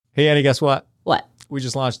Hey, Annie, guess what? What? We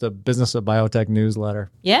just launched the Business of Biotech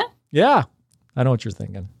newsletter. Yeah? Yeah. I know what you're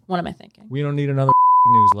thinking. What am I thinking? We don't need another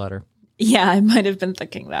newsletter. Yeah, I might have been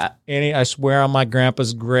thinking that. Annie, I swear on my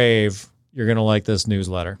grandpa's grave, you're going to like this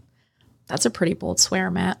newsletter. That's a pretty bold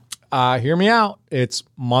swear, Matt. Hear me out. It's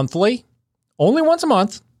monthly, only once a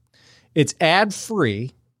month. It's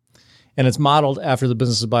ad-free, and it's modeled after the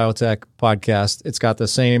Business of Biotech podcast. It's got the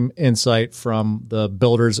same insight from the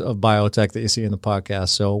builders of biotech that you see in the podcast.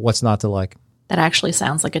 So what's not to like? That actually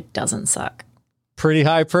sounds like it doesn't suck. Pretty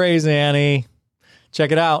high praise, Annie.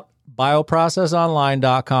 Check it out.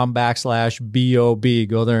 bioprocessonline.com/BOB.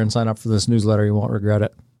 Go there and sign up for this newsletter. You won't regret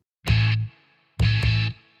it.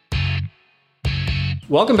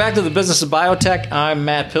 Welcome back to the Business of Biotech. I'm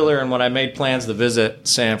Matt Pillar, and when I made plans to visit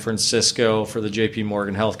San Francisco for the JP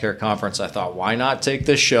Morgan Healthcare Conference, I thought, why not take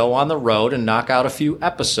this show on the road and knock out a few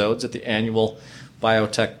episodes at the annual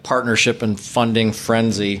biotech partnership and funding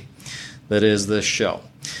frenzy that is this show.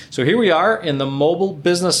 So here we are in the Mobile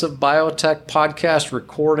Business of Biotech podcast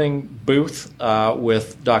recording booth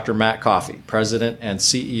with Dr. Matt Coffey, President and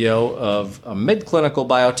CEO of a mid-clinical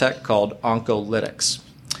biotech called Oncolytics.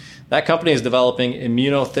 That company is developing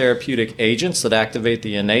immunotherapeutic agents that activate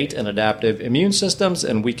the innate and adaptive immune systems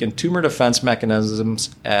and weaken tumor defense mechanisms,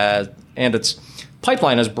 and its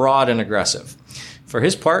pipeline is broad and aggressive. For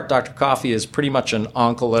his part, Dr. Coffey is pretty much an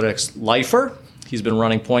Oncolytics lifer. He's been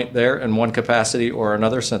running point there in one capacity or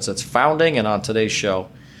another since its founding, and on today's show,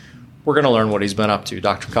 we're going to learn what he's been up to.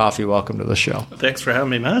 Dr. Coffey, welcome to the show. Thanks for having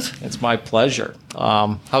me, Matt. It's my pleasure.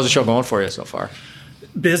 How's the show going for you so far?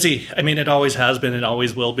 Busy. I mean, it always has been. It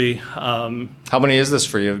always will be. How many is this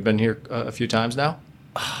for you? You've been here a few times now?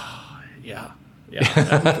 Yeah.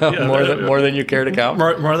 more than you care to count?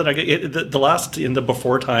 More than I get. The last, in the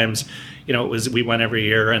before times, it was, we went every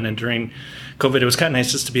year. And then during COVID, it was kind of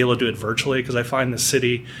nice just to be able to do it virtually, because I find the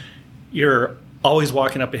city, you're always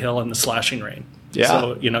walking up a hill in the slashing rain. Yeah.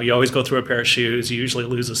 So, you always go through a pair of shoes. You usually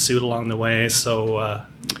lose a suit along the way. So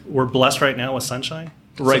we're blessed right now with sunshine.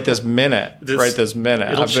 Right this minute. I've been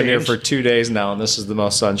here change. for 2 days now, and this is the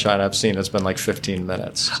most sunshine I've seen. It's been like 15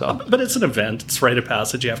 minutes. So, but it's an event. It's rite of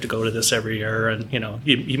passage. You have to go to this every year, and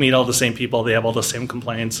you meet all the same people. They have all the same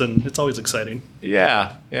complaints, and it's always exciting.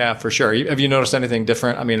 Yeah, for sure. Have you noticed anything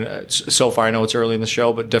different? I mean, so far I know it's early in the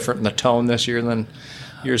show, but different in the tone this year than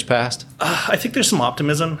years past? I think there's some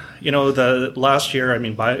optimism. The last year,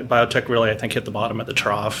 biotech really, I think, hit the bottom at the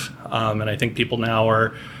trough, and I think people now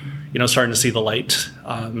are starting to see the light.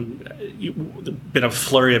 Been a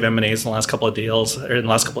flurry of M&As in the last couple of days.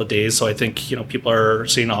 So I think, people are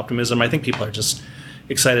seeing optimism. I think people are just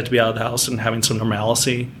excited to be out of the house and having some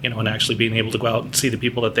normalcy, and actually being able to go out and see the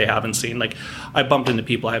people that they haven't seen. Like, I bumped into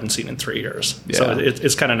people I haven't seen in 3 years. Yeah. So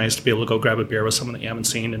it's kind of nice to be able to go grab a beer with someone that you haven't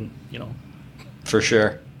seen and. For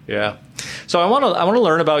sure. Yeah. So I want to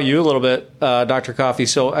learn about you a little bit, Dr. Coffey.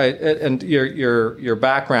 So and your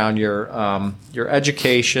background, your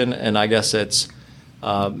education, and I guess it's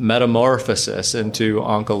metamorphosis into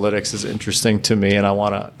Oncolytics is interesting to me, and I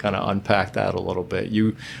want to kind of unpack that a little bit.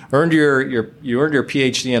 You earned your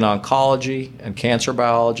PhD in oncology and cancer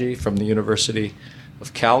biology from the University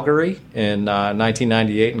of Calgary in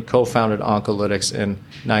 1998 and co-founded Oncolytics in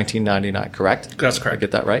 1999. Correct? That's correct. I get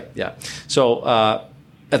that right? Yeah. So.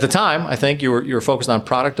 At the time, I think you were focused on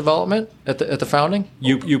product development at the founding.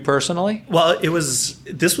 You personally? Well,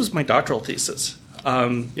 this was my doctoral thesis.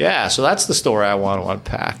 Yeah, so that's the story I want to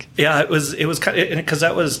unpack. Yeah, it was kind of, because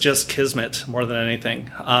that was just kismet more than anything.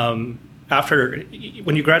 When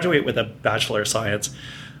you graduate with a Bachelor of Science,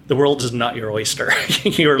 the world is not your oyster.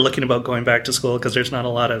 You're looking about going back to school because there's not a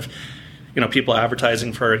lot of people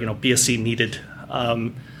advertising for BSc needed.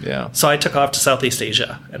 So I took off to Southeast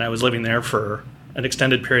Asia, and I was living there for an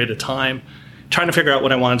extended period of time, trying to figure out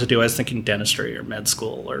what I wanted to do. I was thinking dentistry or med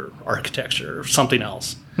school or architecture or something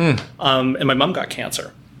else. And my mom got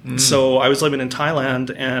cancer. So I was living in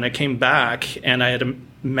Thailand, and I came back, and I had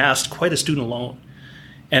amassed quite a student loan.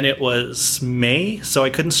 And it was May, so I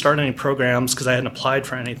couldn't start any programs because I hadn't applied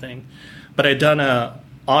for anything. But I'd done a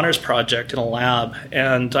honors project in a lab,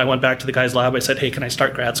 and I went back to the guy's lab. I said, hey, can I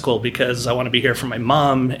start grad school because I want to be here for my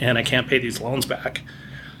mom, and I can't pay these loans back.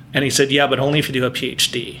 And he said, yeah, but only if you do a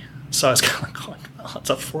PhD. So I was kind of going, well, it's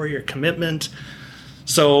a 4-year commitment.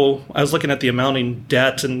 So I was looking at the amounting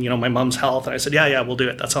debt and, my mom's health. And I said, yeah, we'll do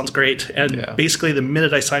it. That sounds great. And basically the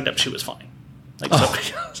minute I signed up, she was fine.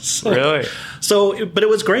 Really? But it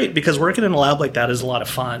was great because working in a lab like that is a lot of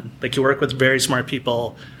fun. Like, you work with very smart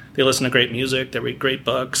people. They listen to great music. They read great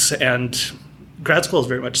books. And grad school is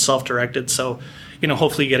very much self-directed. So,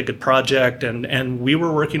 hopefully you get a good project. And we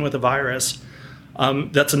were working with a virus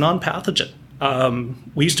that's a non-pathogen.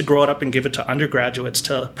 We used to grow it up and give it to undergraduates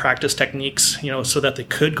to practice techniques, so that they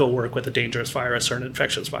could go work with a dangerous virus or an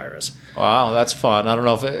infectious virus. Wow, that's fun. I don't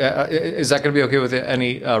know if is that going to be okay with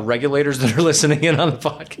any regulators that are listening in on the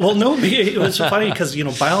podcast? Well, no, it was funny because,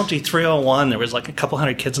 Biology 301, there was like a couple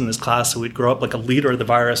hundred kids in this class, so we'd grow up like a leader of the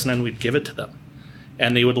virus, and then we'd give it to them.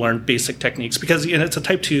 And they would learn basic techniques because it's a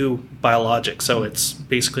type 2 biologic, so it's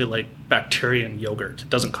basically like bacteria in yogurt. It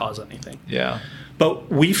doesn't cause anything. Yeah.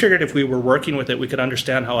 But we figured if we were working with it, we could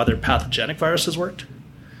understand how other pathogenic viruses worked.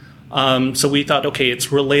 So we thought, okay,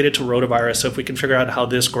 it's related to rotavirus, so if we can figure out how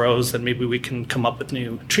this grows, then maybe we can come up with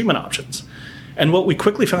new treatment options. And what we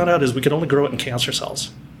quickly found out is we could only grow it in cancer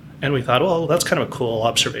cells. And we thought, well, that's kind of a cool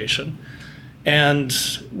observation. And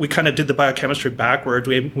we kind of did the biochemistry backward.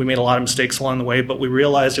 We made a lot of mistakes along the way, but we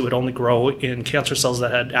realized it would only grow in cancer cells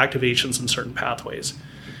that had activations in certain pathways.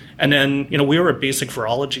 And then, we were a basic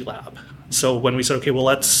virology lab. So when we said, okay, well,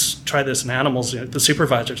 let's try this in animals, the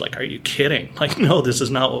supervisor's like, are you kidding? Like, no, this is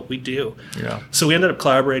not what we do. Yeah. So we ended up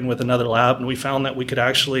collaborating with another lab, and we found that we could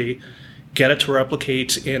actually get it to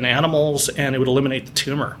replicate in animals, and it would eliminate the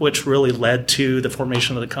tumor, which really led to the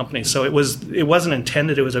formation of the company. So it wasn't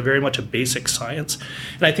intended. It was very much a basic science.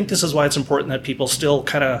 And I think this is why it's important that people still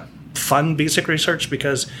kind of fund basic research,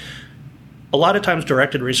 because a lot of times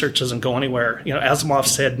directed research doesn't go anywhere. Asimov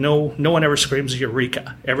said, no one ever screams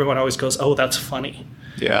eureka. Everyone always goes, oh, that's funny.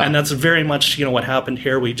 Yeah. And that's very much, what happened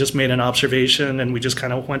here. We just made an observation, and we just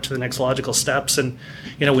kind of went to the next logical steps. And,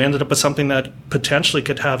 we ended up with something that potentially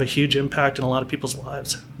could have a huge impact in a lot of people's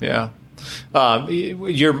lives. Yeah.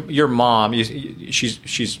 Your mom,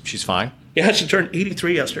 she's fine. Yeah, she turned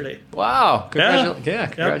 83 yesterday. Wow!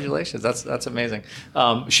 Congratulations. Yep. That's amazing.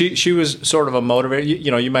 She was sort of a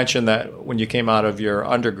motivator. You mentioned that when you came out of your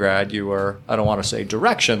undergrad, you were, I don't want to say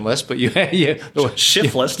directionless, but you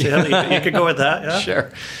shiftless. Yeah, you could go with that. Yeah.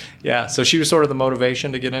 Sure. Yeah. So she was sort of the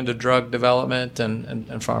motivation to get into drug development and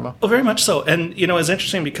pharma. Well, very much so. And it's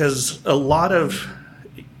interesting because a lot of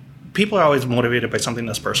people are always motivated by something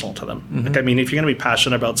that's personal to them. Mm-hmm. Like, if you're going to be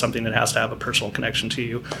passionate about something, it has to have a personal connection to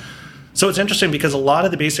you. So it's interesting because a lot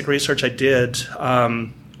of the basic research I did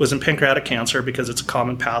was in pancreatic cancer, because it's a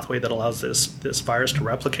common pathway that allows this virus to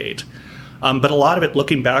replicate. But a lot of it,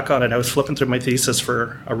 looking back on it, I was flipping through my thesis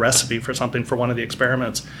for a recipe for something for one of the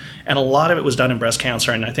experiments, and a lot of it was done in breast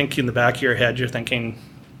cancer. And I think in the back of your head, you're thinking,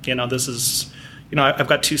 this is, I've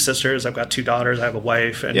got 2 sisters, I've got 2 daughters, I have a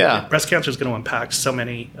wife, and breast cancer is going to impact so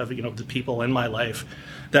many of the people in my life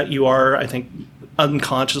that you are, I think,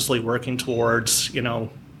 unconsciously working towards,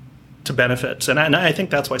 to benefit. And I think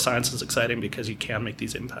that's why science is exciting, because you can make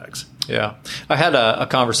these impacts. Yeah. I had a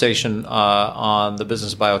conversation on the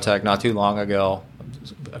Business of Biotech not too long ago,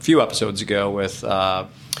 a few episodes ago, with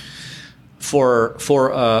for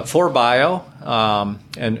Bio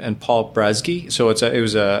and Paul Bresky. So it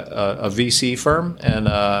was a VC firm and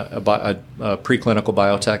a preclinical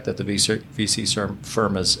biotech that the VC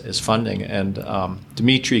firm is funding. And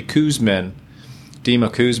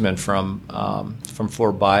Dima Kuzmin from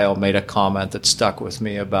 4Bio made a comment that stuck with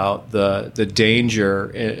me about the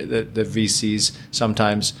danger that the VCs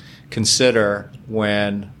sometimes consider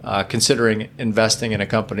when considering investing in a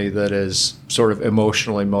company that is sort of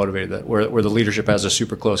emotionally motivated, where the leadership has a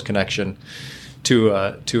super close connection to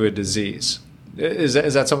a disease. Is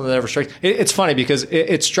that something that ever strikes? It's funny because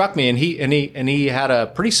it struck me, and he had a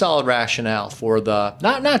pretty solid rationale for the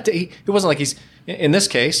it wasn't like he's. In this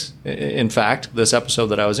case, in fact, this episode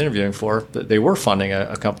that I was interviewing for, they were funding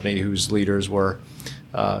a company whose leaders were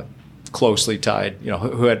closely tied,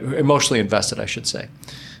 who had emotionally invested, I should say.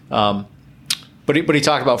 But he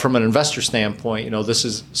talked about, from an investor standpoint, this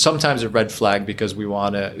is sometimes a red flag, because we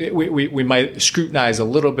want to we might scrutinize a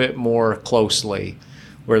little bit more closely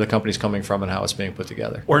where the company's coming from and how it's being put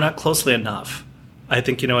together. Or not closely enough. I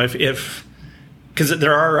think if because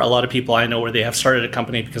there are a lot of people I know where they have started a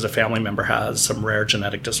company because a family member has some rare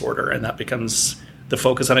genetic disorder, and that becomes the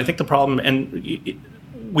focus. And I think the problem, and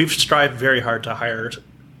we've strived very hard to hire.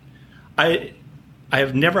 I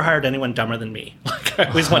have never hired anyone dumber than me. Like, I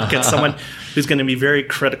always want to get someone who's going to be very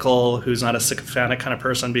critical, who's not a sycophantic kind of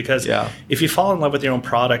person, because if you fall in love with your own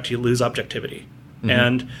product, you lose objectivity. Mm-hmm.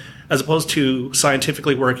 And as opposed to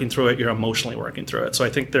scientifically working through it, you're emotionally working through it. So I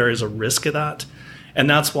think there is a risk of that. And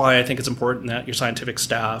that's why I think it's important that your scientific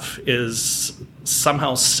staff is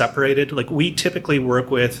somehow separated. Like, we typically work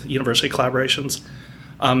with university collaborations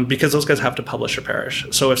because those guys have to publish or perish.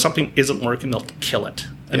 So if something isn't working, they'll kill it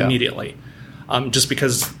immediately, just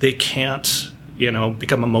because they can't,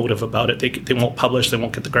 become emotive about it. They won't publish, they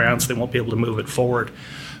won't get the grants, they won't be able to move it forward.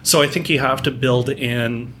 So I think you have to build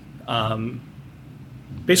in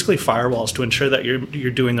basically firewalls to ensure that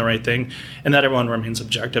you're doing the right thing and that everyone remains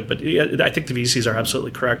objective. But I think the VCs are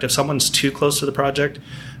absolutely correct. If someone's too close to the project,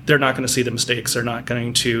 they're not going to see the mistakes. They're not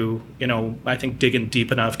going to, I think, dig in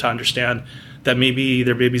deep enough to understand that maybe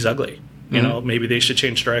their baby's ugly. Maybe they should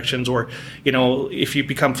change directions, or, if you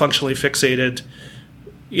become functionally fixated,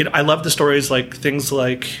 I love the stories like things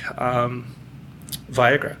like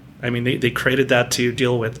Viagra. I mean, they created that to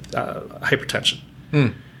deal with hypertension.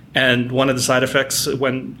 And one of the side effects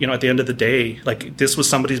when, at the end of the day, like this was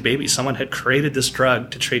somebody's baby. Someone had created this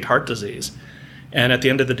drug to treat heart disease. And at the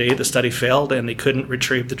end of the day, the study failed and they couldn't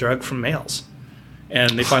retrieve the drug from males.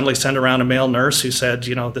 And they finally sent around a male nurse who said,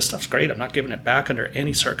 this stuff's great. I'm not giving it back under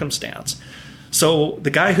any circumstance. So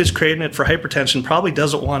the guy who's creating it for hypertension probably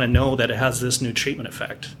doesn't want to know that it has this new treatment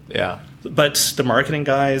effect. Yeah. But the marketing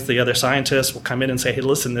guys, the other scientists will come in and say, hey,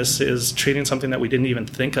 listen, this is treating something that we didn't even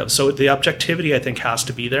think of. So the objectivity, I think, has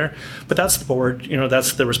to be there. But that's the board,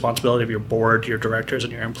 that's the responsibility of your board, your directors,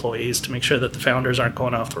 and your employees to make sure that the founders aren't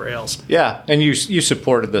going off the rails. Yeah, and you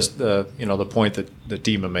supported this, the point that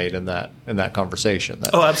Dima made in that conversation.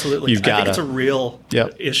 That absolutely. I think it's a real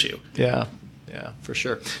issue. Yeah. Yeah, for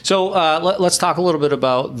sure. So let's talk a little bit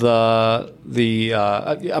about the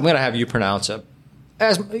I'm going to have you pronounce it.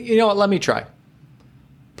 Let me try.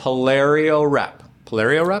 Pelario-Rep.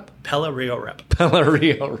 Pelario-Rep? Pelario-Rep.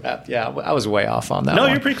 Pelario-Rep. Yeah, I was way off on that No,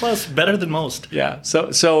 one. You're pretty close. Better than most. Yeah.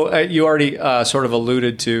 So you already sort of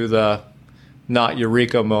alluded to the not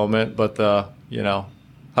Eureka moment, but the,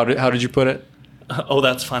 how did you put it? Oh,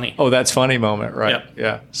 that's funny. Oh, that's funny moment, right? Yep.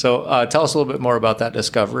 Yeah. So tell us a little bit more about that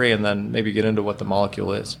discovery and then maybe get into what the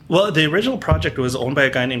molecule is. Well, the original project was owned by a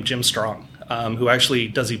guy named Jim Strong, who actually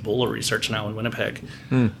does Ebola research now in Winnipeg.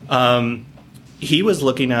 He was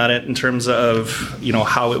looking at it in terms of,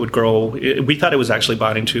 how it would grow. We thought it was actually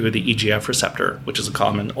binding to the EGF receptor, which is a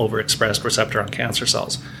common overexpressed receptor on cancer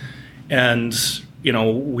cells. And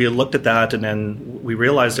we looked at that and then we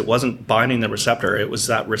realized it wasn't binding the receptor. It was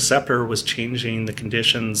that receptor was changing the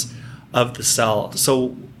conditions of the cell.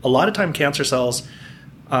 So a lot of time cancer cells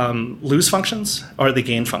lose functions or they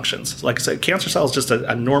gain functions. Like I said, cancer cell is just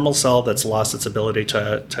a normal cell that's lost its ability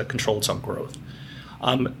to control its own growth.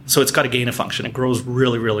 So it's got to gain a function. It grows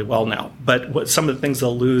really, really well now. But some of the things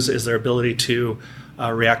they'll lose is their ability to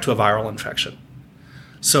react to a viral infection.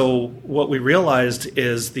 So what we realized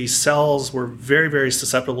is these cells were very, very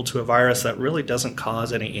susceptible to a virus that really doesn't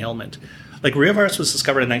cause any ailment. Like reovirus was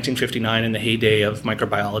discovered in 1959 in the heyday of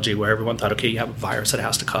microbiology, where everyone thought, okay, you have a virus that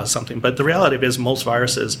has to cause something. But the reality is most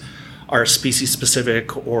viruses are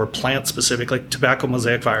species-specific or plant-specific, like tobacco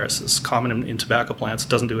mosaic virus is common in tobacco plants. It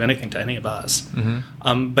doesn't do anything to any of us.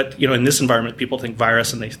 But in this environment, people think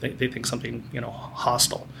virus and they think something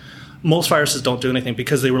hostile. Most viruses don't do anything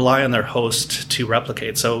because they rely on their host to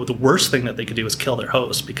replicate. So the worst thing that they could do is kill their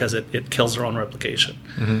host because it kills their own replication.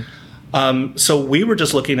 So we were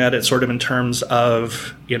just looking at it sort of in terms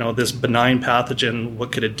of, this benign pathogen,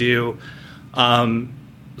 what could it do?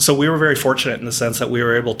 So we were very fortunate in the sense that we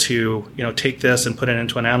were able to, take this and put it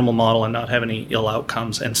into an animal model and not have any ill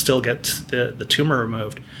outcomes and still get the tumor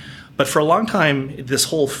removed. But for a long time, this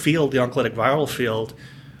whole field, the oncolytic viral field,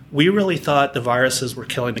 we really thought the viruses were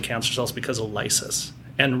killing the cancer cells because of lysis.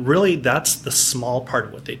 And really, that's the small part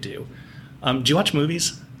of what they do. Do you watch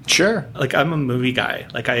movies? Sure. Like, I'm a movie guy.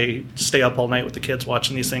 Like, I stay up all night with the kids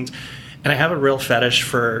watching these things. And I have a real fetish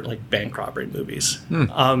for, like, bank robbery movies.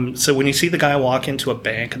 So when you see the guy walk into a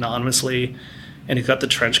bank anonymously, and he's got the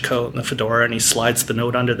trench coat and the fedora, and he slides the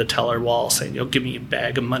note under the teller wall saying, give me a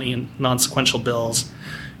bag of money and non-sequential bills.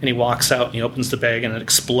 And he walks out and he opens the bag and it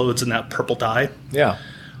explodes in that purple dye. Yeah.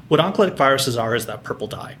 What oncolytic viruses are is that purple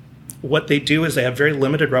dye. What they do is they have very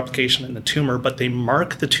limited replication in the tumor, but they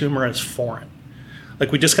mark the tumor as foreign.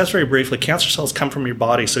 Like we discussed very briefly, cancer cells come from your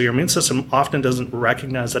body, so your immune system often doesn't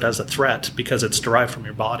recognize it as a threat because it's derived from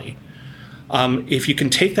your body. If you can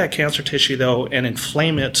take that cancer tissue, though, and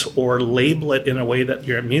inflame it or label it in a way that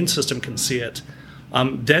your immune system can see it,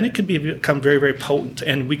 then it can become very, very potent.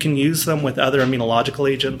 And we can use them with other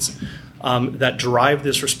immunological agents that drive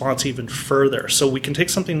this response even further. So we can take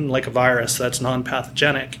something like a virus that's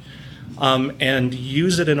non-pathogenic and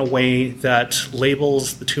use it in a way that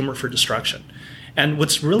labels the tumor for destruction. And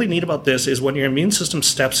what's really neat about this is when your immune system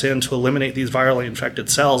steps in to eliminate these virally infected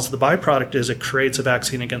cells, the byproduct is it creates a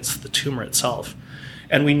vaccine against the tumor itself.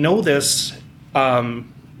 And we know this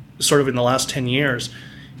sort of in the last 10 years.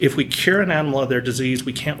 If we cure an animal of their disease,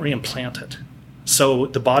 we can't reimplant it. So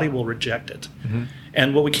the body will reject it.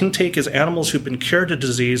 And what we can take is animals who've been cured of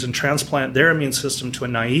disease and transplant their immune system to a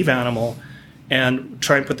naive animal and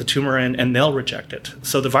try and put the tumor in, and they'll reject it.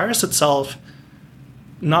 So the virus itself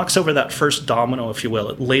knocks over that first domino, if you will.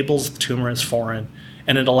 It labels the tumor as foreign,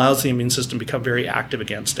 and it allows the immune system to become very active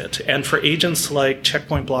against it. And for agents like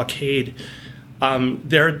checkpoint blockade,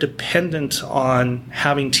 they're dependent on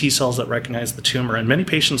having T cells that recognize the tumor, and many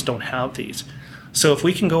patients don't have these. So if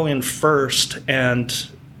we can go in first and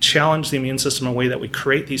challenge the immune system in a way that we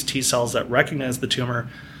create these T cells that recognize the tumor,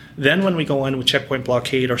 then when we go in with checkpoint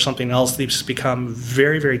blockade or something else, these become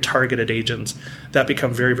very, very targeted agents that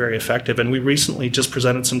become very, very effective. And we recently just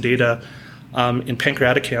presented some data in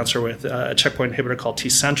pancreatic cancer with a checkpoint inhibitor called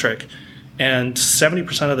Tecentriq, and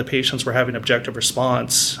 70% of the patients were having objective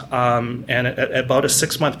response, and at about a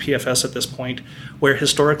 6-month PFS at this point, where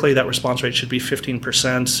historically that response rate should be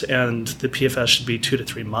 15% and the PFS should be 2 to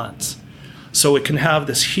 3 months. So it can have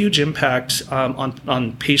this huge impact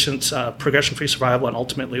on patients' progression-free survival and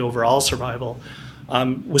ultimately overall survival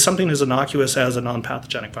with something as innocuous as a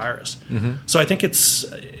non-pathogenic virus. Mm-hmm. So I think it's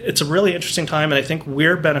a really interesting time, and I think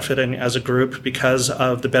we're benefiting as a group because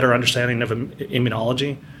of the better understanding of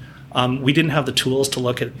immunology. We didn't have the tools to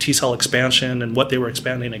look at T-cell expansion and what they were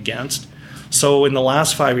expanding against. So in the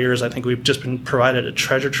last 5 years, I think we've just been provided a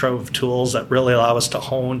treasure trove of tools that really allow us to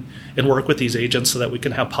hone and work with these agents so that we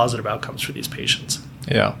can have positive outcomes for these patients.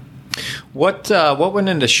 Yeah. What went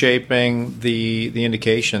into shaping the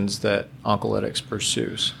indications that Oncolytics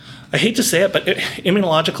pursues? I hate to say it, but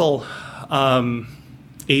immunological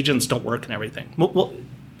agents don't work in everything. Well,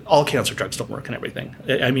 all cancer drugs don't work in everything.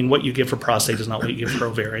 I mean, what you give for prostate is not what you give for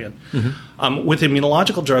ovarian. Mm-hmm. With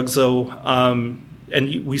immunological drugs, though,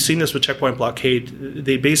 and we've seen this with checkpoint blockade,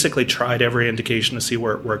 they basically tried every indication to see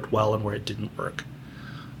where it worked well and where it didn't work.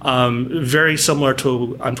 Very similar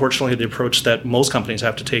to, unfortunately, the approach that most companies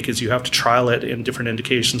have to take is you have to trial it in different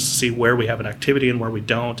indications to see where we have an activity and where we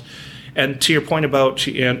don't. And to your point about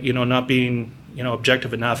not being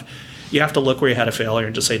objective enough, you have to look where you had a failure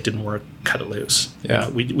and just say it didn't work, cut it loose. Yeah.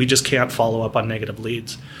 We just can't follow up on negative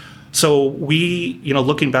leads. So we,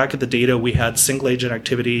 looking back at the data, we had single agent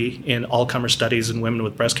activity in all-comer studies in women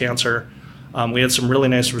with breast cancer. We had some really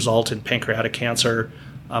nice results in pancreatic cancer.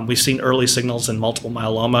 We've seen early signals in multiple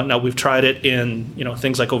myeloma. Now, we've tried it in,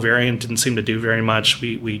 things like ovarian, didn't seem to do very much.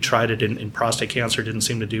 We tried it in prostate cancer, didn't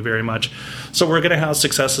seem to do very much. So we're going to have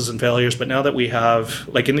successes and failures. But now that we have,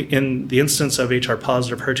 like in the instance of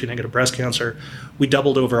HR-positive, HER2-negative breast cancer, we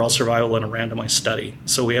doubled overall survival in a randomized study.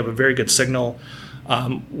 So we have a very good signal.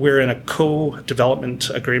 We're in a co-development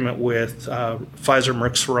agreement with Pfizer,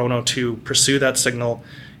 Merck, Serono to pursue that signal,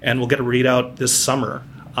 and we'll get a readout this summer.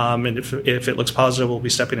 And if it looks positive, we'll be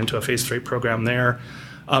stepping into a phase 3 program there.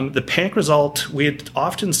 The PANC result, we had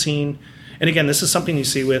often seen, and again, this is something you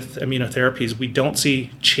see with immunotherapies. We don't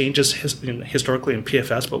see changes historically in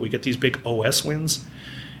PFS, but we get these big OS wins.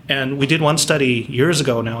 And we did one study years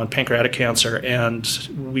ago now in pancreatic cancer, and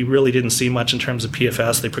we really didn't see much in terms of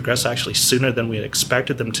PFS. They progressed actually sooner than we had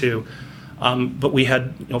expected them to. But we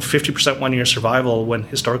had 50% 1-year survival when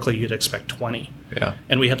historically you'd expect 20. Yeah.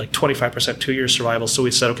 And we had like 25% 2-year survival. So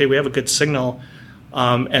we said, okay, we have a good signal.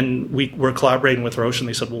 And we were collaborating with Roche, and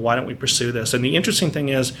they said, well, why don't we pursue this? And the interesting thing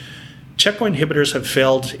is, checkpoint inhibitors have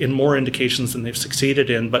failed in more indications than they've succeeded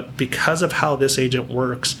in. But because of how this agent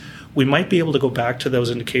works, we might be able to go back to those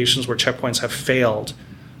indications where checkpoints have failed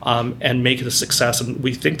and make it a success. And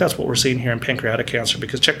we think that's what we're seeing here in pancreatic cancer,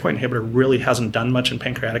 because checkpoint inhibitor really hasn't done much in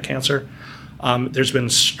pancreatic cancer. There's been a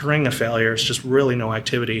string of failures, just really no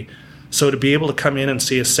activity. So to be able to come in and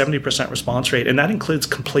see a 70% response rate, and that includes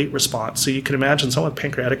complete response. So you can imagine someone with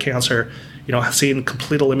pancreatic cancer, seeing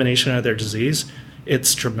complete elimination of their disease,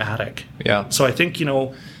 it's dramatic. Yeah. So I think,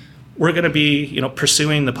 we're going to be,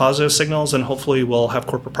 pursuing the positive signals, and hopefully we'll have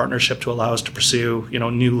corporate partnership to allow us to pursue,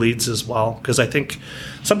 new leads as well. Because I think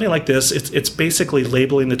something like this, it's basically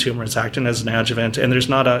labeling the tumor as acting as an adjuvant, and there's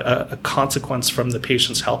not a consequence from the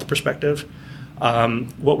patient's health perspective.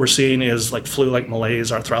 What we're seeing is like flu-like malaise,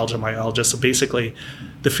 arthralgia, myalgia. So basically,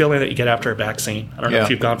 the feeling that you get after a vaccine. I don't know if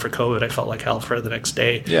you've gone for COVID. I felt like hell for the next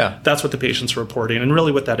day. Yeah. That's what the patient's are reporting, and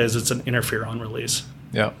really what that is, it's an interferon release.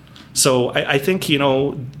 Yeah. So I think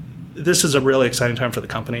this is a really exciting time for the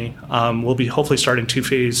company. We'll be hopefully starting 2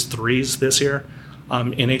 phase 3s this year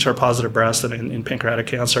in HR-positive breast and in pancreatic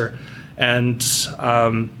cancer. And,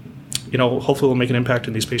 hopefully we'll make an impact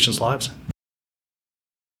in these patients' lives.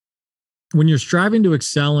 When you're striving to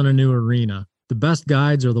excel in a new arena, the best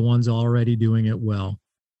guides are the ones already doing it well.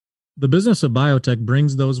 The business of biotech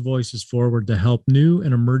brings those voices forward to help new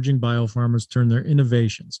and emerging biopharmas turn their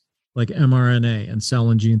innovations, like mRNA and cell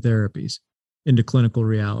and gene therapies, into clinical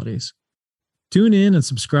realities. Tune in and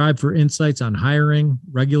subscribe for insights on hiring,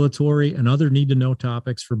 regulatory, and other need-to-know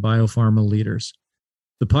topics for biopharma leaders.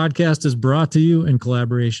 The podcast is brought to you in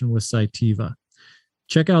collaboration with Cytiva.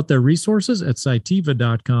 Check out their resources at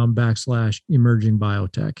cytiva.com/emerging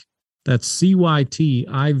biotech. That's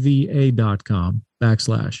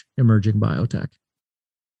CYTIVA.com/emerging biotech.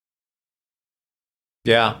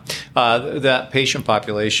 Yeah, that patient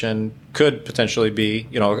population could potentially be,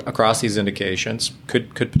 across these indications,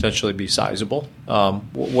 could potentially be sizable.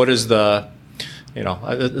 What is the,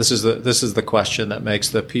 this is the question that makes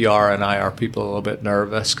the PR and IR people a little bit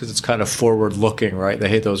nervous, because it's kind of forward looking, right? They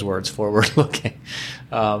hate those words, forward looking.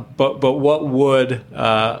 But what would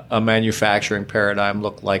a manufacturing paradigm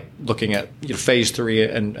look like, looking at phase 3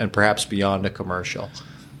 and perhaps beyond a commercial?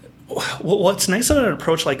 Well, what's nice about an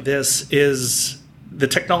approach like this is the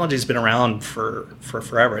technology's been around for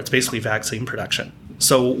forever. It's basically vaccine production.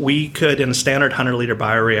 So we could, in a standard 100-liter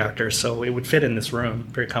bioreactor, so it would fit in this room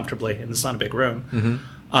very comfortably, and it's not a big room.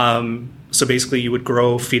 Mm-hmm. So basically you would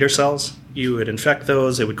grow feeder cells, you would infect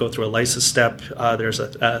those, it would go through a lysis step, there's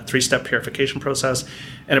a 3-step purification process,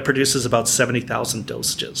 and it produces about 70,000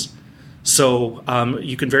 dosages. So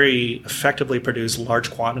you can very effectively produce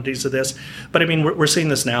large quantities of this. But I mean, we're seeing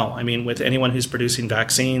this now. I mean, with anyone who's producing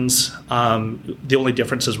vaccines, the only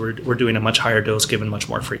difference is we're doing a much higher dose given much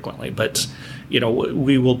more frequently. But,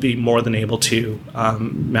 we will be more than able to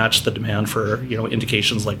match the demand for,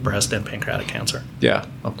 indications like breast and pancreatic cancer. Yeah,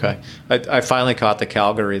 okay. I finally caught the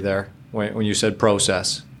Calgary there when you said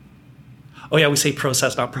process. Oh, yeah, we say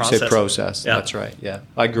process, not process. We say process, yeah. That's right, yeah.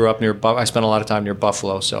 I grew up I spent a lot of time near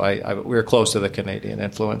Buffalo, so we were close to the Canadian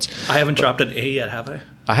influence. I haven't dropped an A yet, have I?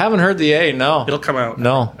 I haven't heard the A, no. It'll come out.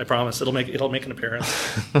 No. I promise. It'll make an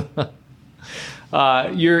appearance.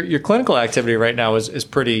 Your clinical activity right now is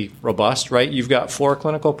pretty robust, right? You've got 4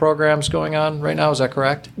 clinical programs going on right now, is that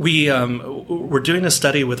correct? We're doing a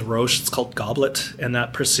study with Roche. It's called GOBLET, and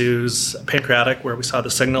that pursues pancreatic, where we saw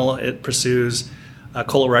the signal. It pursues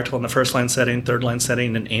colorectal in the first-line setting, third-line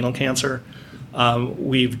setting, and anal cancer.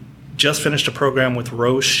 We've just finished a program with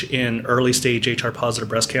Roche in early-stage HR-positive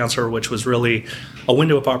breast cancer, which was really a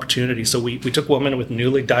window of opportunity. So we took women with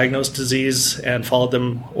newly diagnosed disease and followed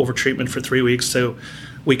them over treatment for 3 weeks, so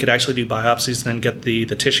we could actually do biopsies and then get the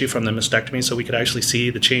tissue from the mastectomy, so we could actually see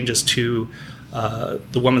the changes to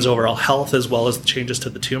the woman's overall health as well as the changes to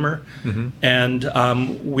the tumor. Mm-hmm. And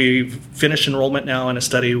we've finished enrollment now in a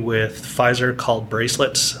study with Pfizer called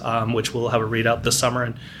Bracelets, which we'll have a readout this summer.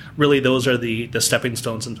 And really those are the stepping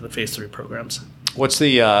stones into the phase 3 programs. What's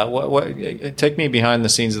the take me behind the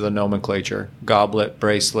scenes of the nomenclature? Goblet,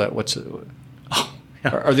 bracelet, what's it?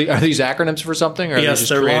 Yeah. Are these acronyms for something? Or yes,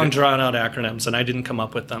 they're long, drawn-out acronyms, and I didn't come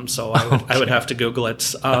up with them, so I would have to Google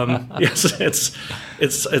it. Yes,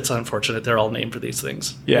 it's unfortunate. They're all named for these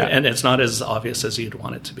things. Yeah, and it's not as obvious as you'd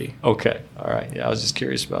want it to be. Okay, all right. Yeah, I was just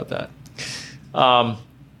curious about that.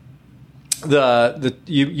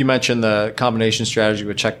 You mentioned the combination strategy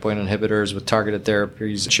with checkpoint inhibitors, with targeted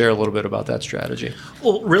therapies. Share a little bit about that strategy.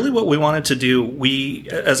 Well, really what we wanted to do,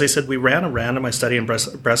 as I said, we ran a randomized study in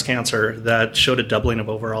breast cancer that showed a doubling of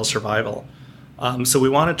overall survival. So we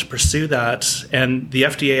wanted to pursue that, and the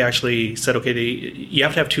FDA actually said, okay, you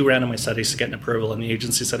have to have 2 randomized studies to get an approval, and the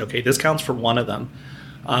agency said, okay, this counts for 1 of them.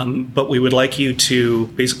 But we would like you to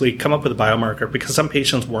basically come up with a biomarker, because some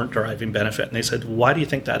patients weren't deriving benefit, and they said, why do you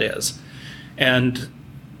think that is? And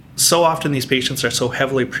so often these patients are so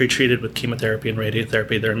heavily pretreated with chemotherapy and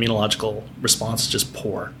radiotherapy, their immunological response is just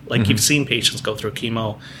poor. Like, you've seen patients go through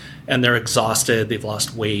chemo and they're exhausted, they've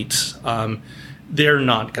lost weight. They're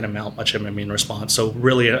not going to mount much of an immune response. So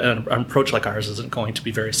really an approach like ours isn't going to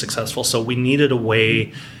be very successful. So we needed a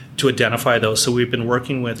way to identify those. So we've been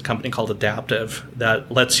working with a company called Adaptive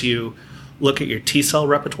that lets you look at your T cell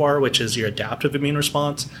repertoire, which is your adaptive immune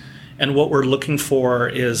response. And what we're looking for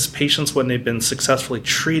is patients, when they've been successfully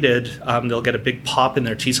treated, they'll get a big pop in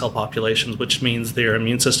their T cell populations, which means their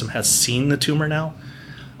immune system has seen the tumor now.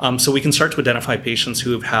 So we can start to identify patients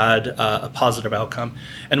who have had a positive outcome,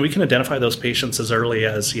 and we can identify those patients as early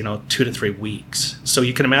as 2 to 3 weeks. So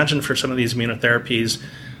you can imagine for some of these immunotherapies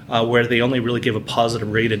where they only really give a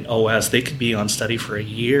positive rate in OS, they could be on study for a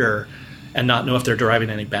year and not know if they're deriving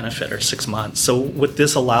any benefit, or 6 months. So what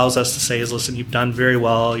this allows us to say is, listen, you've done very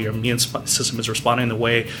well, your immune system is responding the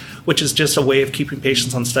way, which is just a way of keeping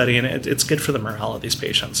patients on study, and it's good for the morale of these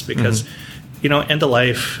patients, because end of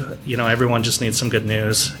life, everyone just needs some good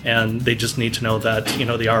news, and they just need to know that,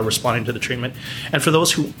 they are responding to the treatment. And for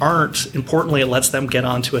those who aren't, importantly, it lets them get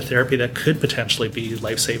onto a therapy that could potentially be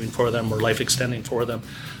life-saving for them or life-extending for them.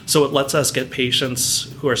 So it lets us get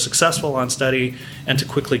patients who are successful on study and to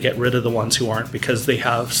quickly get rid of the ones who aren't, because they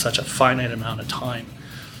have such a finite amount of time.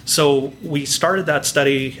 So we started that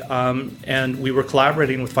study, and we were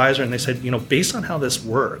collaborating with Pfizer, and they said, based on how this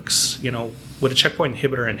works, would a checkpoint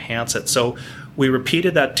inhibitor enhance it? So we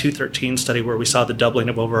repeated that 213 study where we saw the doubling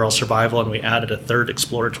of overall survival, and we added a third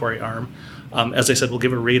exploratory arm. As I said, we'll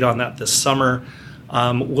give a read on that this summer.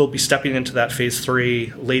 We'll be stepping into that phase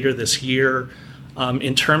 3 later this year.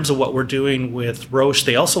 In terms of what we're doing with Roche,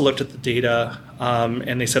 they also looked at the data,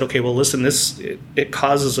 and they said, okay, well, listen, it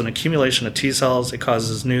causes an accumulation of T cells, it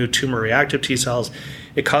causes new tumor-reactive T cells,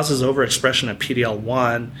 it causes overexpression of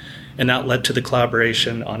PD-L1, and that led to the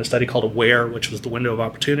collaboration on a study called AWARE, which was the window of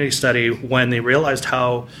opportunity study. When they realized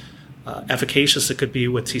how efficacious it could be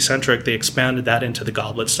with Tecentriq, they expanded that into the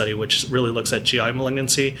GOBLET study, which really looks at GI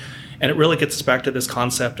malignancy. And it really gets us back to this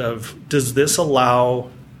concept of, does this allow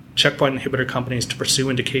checkpoint inhibitor companies to pursue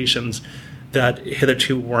indications that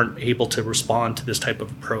hitherto weren't able to respond to this type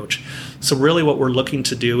of approach? So really what we're looking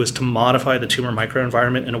to do is to modify the tumor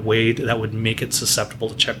microenvironment in a way that would make it susceptible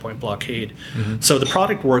to checkpoint blockade. Mm-hmm. So the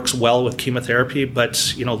product works well with chemotherapy,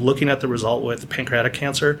 but looking at the result with pancreatic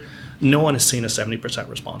cancer, no one has seen a 70%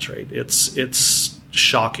 response rate. It's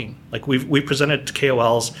shocking. Like we presented to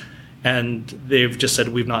KOLs, and they've just said,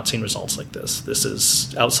 we've not seen results like this. This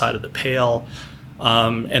is outside of the pale.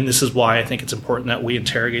 And this is why I think it's important that we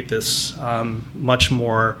interrogate this much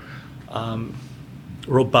more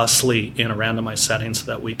robustly in a randomized setting so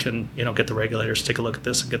that we can, get the regulators to take a look at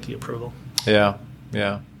this and get the approval. Yeah.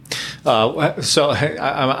 So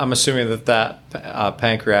I'm assuming that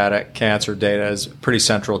pancreatic cancer data is pretty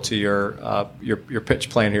central to your pitch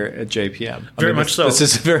plan here at JPM. Very much so. This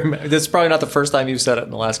is probably not the first time you've said it in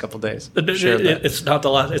the last couple of days. It's not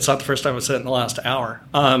the first time I've said it in the last hour.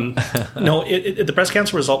 No, the breast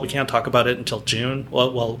cancer result, we can't talk about it until June.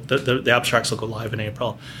 Well, the abstracts will go live in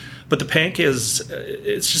April. But the PANC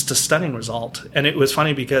it's just a stunning result. And it was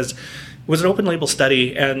funny because it was an open label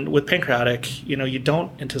study, and with pancreatic, you don't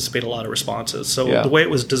anticipate a lot of responses. So the way it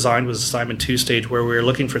was designed was a Simon 2 stage where we were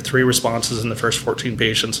looking for 3 responses in the first 14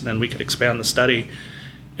 patients, and then we could expand the study.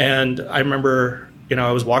 And I remember,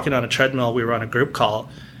 I was walking on a treadmill, we were on a group call,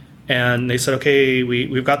 and they said, okay,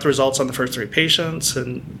 we've got the results on the first 3 patients,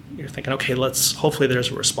 and you're thinking, okay, hopefully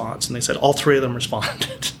there's a response. And they said all 3 of them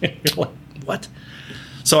responded. You're like, what?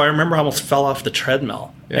 So I remember I almost fell off the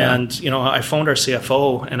treadmill. Yeah. And, I phoned our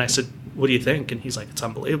CFO and I said, what do you think? And he's like, it's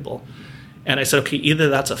unbelievable. And I said, okay, either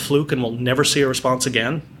that's a fluke and we'll never see a response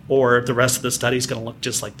again, or the rest of the study is going to look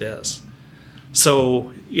just like this.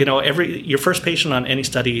 So, your first patient on any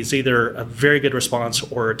study is either a very good response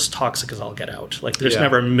or it's toxic as all get out. Like there's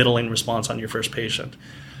never a middling response on your first patient.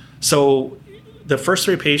 So the first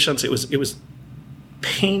 3 patients, it was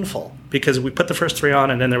painful because we put the first 3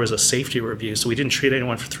 on and then there was a safety review. So we didn't treat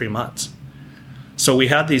anyone for 3 months. So we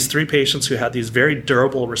had these 3 patients who had these very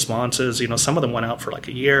durable responses. Some of them went out for like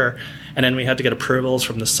a year. And then we had to get approvals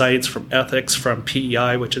from the sites, from ethics, from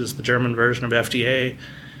PEI, which is the German version of FDA.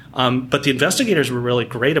 But the investigators were really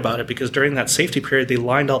great about it because during that safety period, they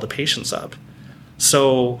lined all the patients up.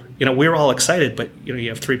 So, we were all excited, but, you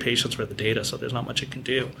have 3 patients worth of data, so there's not much you can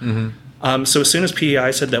do. Mm-hmm. So as soon as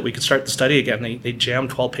PEI said that we could start the study again, they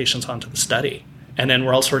jammed 12 patients onto the study. And then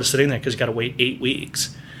we're all sort of sitting there because you got to wait 8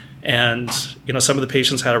 weeks. And, some of the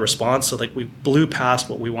patients had a response, so we blew past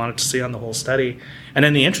what we wanted to see on the whole study. And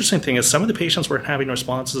then the interesting thing is some of the patients weren't having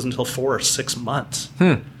responses until 4 or 6 months.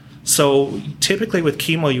 So typically with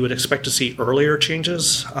chemo, you would expect to see earlier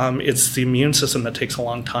changes. It's the immune system that takes a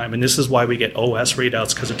long time. And this is why we get OS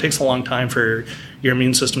readouts, because it takes a long time for your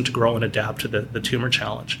immune system to grow and adapt to the tumor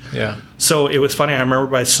challenge. Yeah. So it was funny. I remember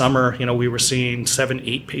by summer, we were seeing 7,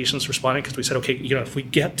 8 patients responding because we said, okay, if we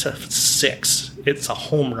get to 6, it's a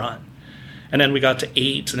home run. And then we got to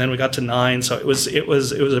 8, and then we got to 9. So it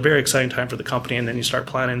was a very exciting time for the company. And then you start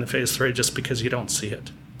planning the phase 3 just because you don't see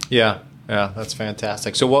it. Yeah. Yeah, that's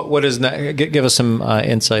fantastic. So what is give us some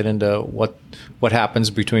insight into what happens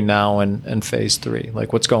between now and phase 3?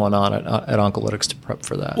 Like what's going on at Oncolytics to prep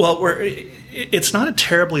for that? Well, it's not a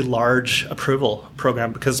terribly large approval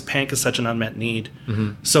program because PANC is such an unmet need.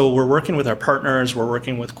 Mm-hmm. So we're working with our partners. We're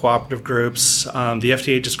working with cooperative groups. The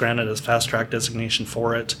FDA just granted us fast track designation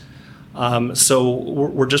for it. So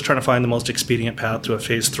we're just trying to find the most expedient path to a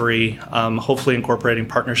phase 3, hopefully incorporating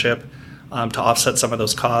partnership to offset some of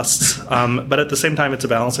those costs. But at the same time, it's a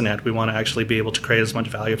balancing act. We want to actually be able to create as much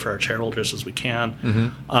value for our shareholders as we can.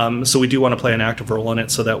 Mm-hmm. So we do want to play an active role in it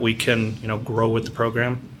so that we can, grow with the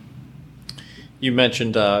program. You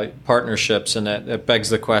mentioned partnerships, and it begs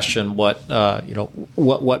the question: what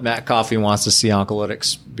Matt Coffey wants to see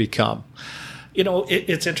Oncolytics become.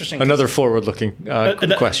 It's interesting. Another forward-looking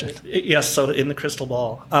question. Yes, so in the crystal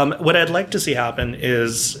ball. What I'd like to see happen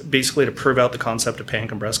is basically to prove out the concept of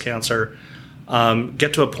panc and breast cancer,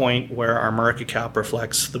 get to a point where our market cap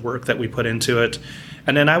reflects the work that we put into it.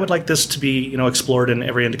 And then I would like this to be, explored in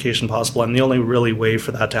every indication possible. And the only really way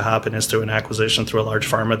for that to happen is through an acquisition through a large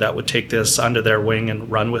pharma that would take this under their wing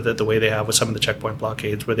and run with it the way they have with some of the checkpoint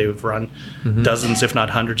blockades, where they've run dozens, if not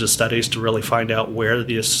hundreds of studies to really find out where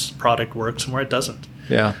this product works and where it doesn't.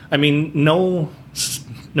 Yeah. I mean, no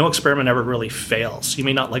experiment ever really fails. You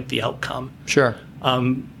may not like the outcome. Sure.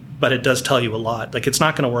 But it does tell you a lot. Like, it's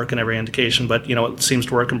not going to work in every indication, but, it seems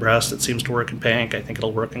to work in breast. It seems to work in panc. I think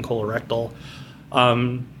it'll work in colorectal.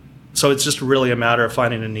 So it's just really a matter of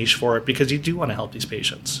finding a niche for it, because you do want to help these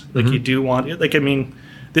patients. Like, you do want,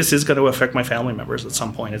 this is going to affect my family members at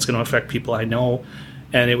some point. It's going to affect people I know.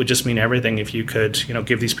 And it would just mean everything if you could,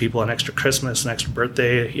 give these people an extra Christmas, an extra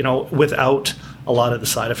birthday, without a lot of the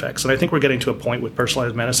side effects. And I think we're getting to a point with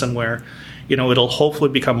personalized medicine where, it'll hopefully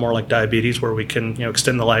become more like diabetes, where we can,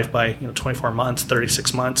 extend the life by, 24 months,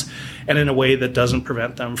 36 months, and in a way that doesn't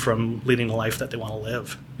prevent them from leading the life that they want to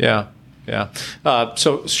live. Yeah. Yeah.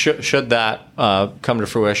 So should that come to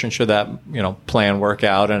fruition, should that plan work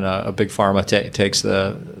out, and a big pharma takes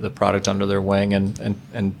the product under their wing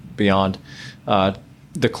and beyond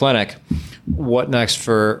the clinic, what next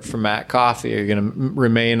for Matt Coffey? Are you going to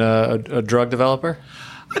remain a drug developer?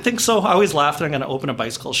 I think so. I always laugh that I'm going to open a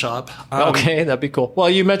bicycle shop. Okay, that'd be cool. Well,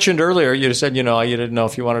 you mentioned earlier, you said, you didn't know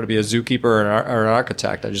if you wanted to be a zookeeper or an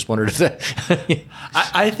architect. I just wondered if that...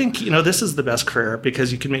 I think, this is the best career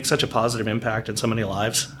because you can make such a positive impact in so many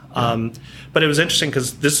lives. Yeah. But it was interesting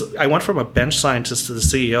because I went from a bench scientist to the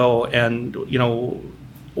CEO, and,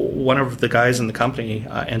 one of the guys in the company,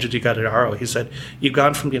 Andrew DiGaudaro, he said, you've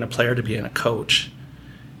gone from being a player to being a coach.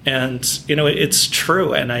 And, it's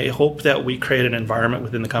true. And I hope that we create an environment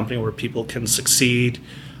within the company where people can succeed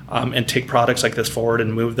and take products like this forward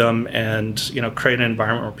and move them and, create an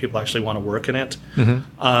environment where people actually want to work in it.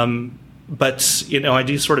 But, I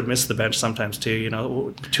do sort of miss the bench sometimes too.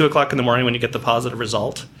 2:00 in the morning when you get the positive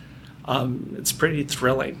result. It's pretty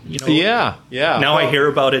thrilling. Yeah. Now I hear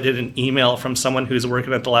about it in an email from someone who's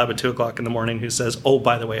working at the lab at 2:00 in the morning who says, "Oh,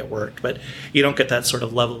 by the way, it worked." But you don't get that sort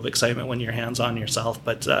of level of excitement when you're hands-on yourself.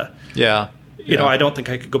 But I don't think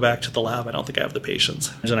I could go back to the lab. I don't think I have the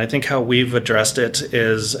patience. And I think how we've addressed it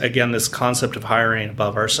is, again, this concept of hiring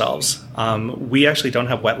above ourselves. We actually don't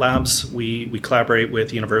have wet labs. We collaborate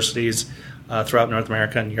with universities throughout North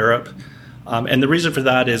America and Europe. And the reason for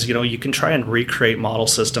that is, you can try and recreate model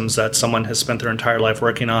systems that someone has spent their entire life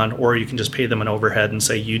working on, or you can just pay them an overhead and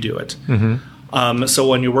say, you do it. So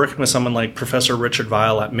when you're working with someone like Professor Richard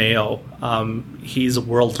Weil at Mayo, he's a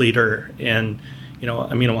world leader in,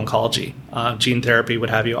 immuno-oncology, gene therapy, what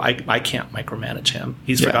have you. I can't micromanage him.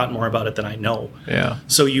 He's forgotten more about it than I know. Yeah.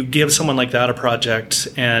 So you give someone like that a project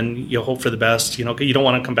and you hope for the best. You don't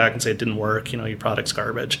want to come back and say it didn't work, your product's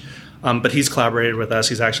garbage. But he's collaborated with us.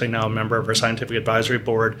 He's actually now a member of our scientific advisory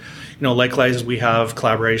board. Likewise, we have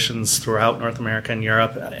collaborations throughout North America and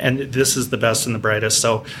Europe, and this is the best and the brightest.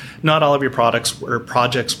 So not all of your products or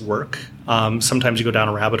projects work. Sometimes you go down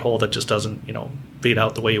a rabbit hole that just doesn't, beat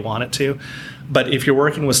out the way you want it to. But if you're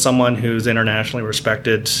working with someone who's internationally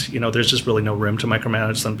respected, there's just really no room to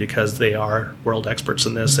micromanage them because they are world experts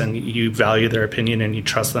in this, and you value their opinion and you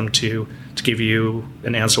trust them to give you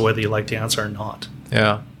an answer whether you like the answer or not.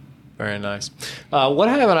 Yeah. Very nice. What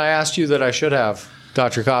haven't I asked you that I should have,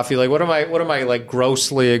 Dr. Coffey? Like, what am I like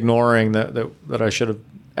grossly ignoring that I should have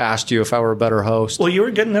asked you if I were a better host? Well, you were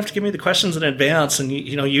good enough to give me the questions in advance, and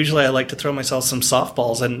usually I like to throw myself some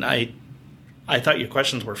softballs, and I thought your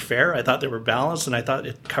questions were fair. I thought they were balanced, and I thought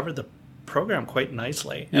it covered the program quite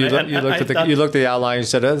nicely. You looked at the outline. You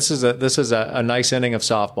said, "This is a nice inning of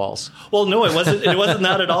softballs." Well, no, it wasn't. It wasn't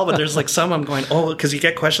that at all. But there's like some I'm going, because you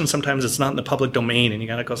get questions sometimes it's not in the public domain, and you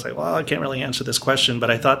gotta go say, "Well, I can't really answer this question." But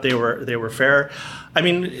I thought they were fair. I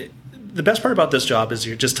mean, the best part about this job is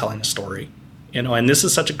you're just telling a story. And this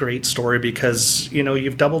is such a great story because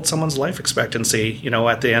you've doubled someone's life expectancy.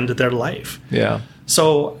 At the end of their life. Yeah.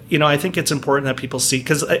 So I think it's important that people see,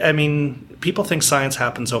 because people think science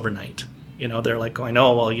happens overnight. They're like going,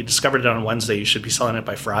 oh, well, you discovered it on Wednesday, you should be selling it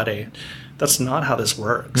by Friday. That's not how this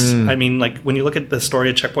works. Like when you look at the story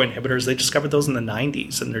of checkpoint inhibitors, they discovered those in the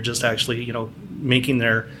 90s, and they're just actually, making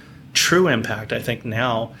their true impact, I think,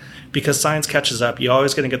 now, because science catches up. You're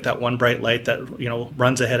always going to get that one bright light that,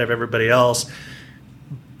 runs ahead of everybody else,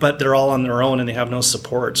 but they're all on their own and they have no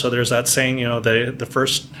support. So there's that saying, the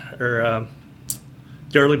first, or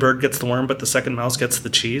the early bird gets the worm, but the second mouse gets the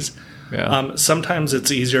cheese. Yeah. Sometimes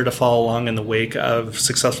it's easier to follow along in the wake of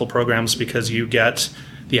successful programs because you get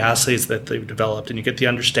the assays that they've developed and you get the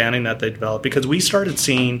understanding that they developed. Because we started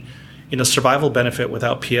seeing, survival benefit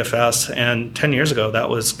without PFS, and 10 years ago that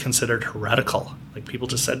was considered heretical. Like people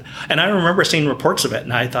just said, and I remember seeing reports of it,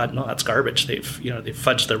 and I thought, no, that's garbage. They've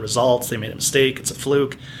fudged their results. They made a mistake. It's a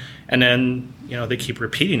fluke. And then, they keep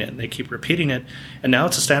repeating it and they keep repeating it. And now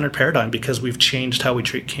it's a standard paradigm because we've changed how we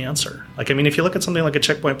treat cancer. If you look at something like a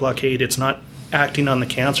checkpoint blockade, it's not acting on the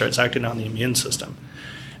cancer, it's acting on the immune system.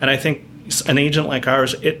 And I think an agent like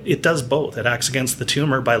ours, it does both. It acts against the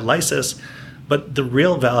tumor by lysis, but the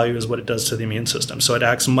real value is what it does to the immune system. So it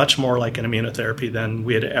acts much more like an immunotherapy than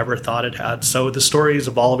we had ever thought it had. So the story is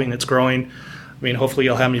evolving, it's growing. Hopefully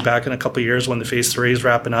you'll have me back in a couple of years when the phase 3 is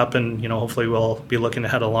wrapping up, and hopefully we'll be looking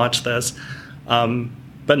at how to launch this.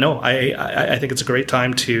 But no, I think it's a great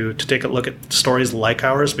time to take a look at stories like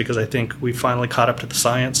ours, because I think we finally caught up to the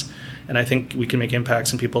science, and I think we can make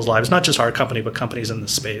impacts in people's lives, not just our company, but companies in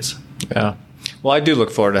this space. Yeah. Well, I do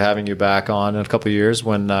look forward to having you back on in a couple of years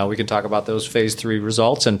when we can talk about those phase 3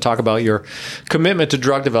 results and talk about your commitment to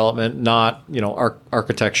drug development, not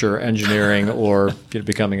architecture, engineering, or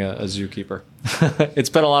becoming a zookeeper. It's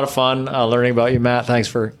been a lot of fun learning about you, Matt. Thanks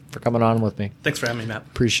for coming on with me. Thanks for having me, Matt.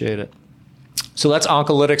 Appreciate it. So that's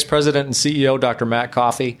Oncolytics President and CEO, Dr. Matt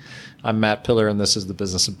Coffey. I'm Matt Pillar, and this is The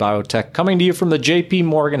Business of Biotech, coming to you from the JP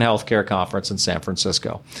Morgan Healthcare Conference in San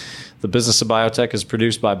Francisco. The Business of Biotech is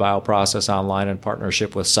produced by Bioprocess Online in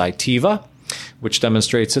partnership with Cytiva, which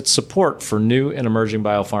demonstrates its support for new and emerging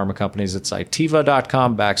biopharma companies at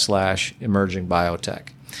cytiva.com/emerging biotech.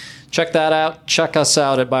 Check that out. Check us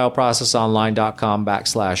out at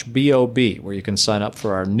bioprocessonline.com/BOB, where you can sign up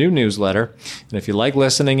for our new newsletter. And if you like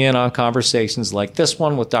listening in on conversations like this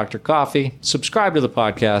one with Dr. Coffey, subscribe to the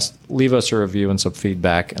podcast, leave us a review and some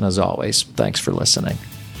feedback. And as always, thanks for listening.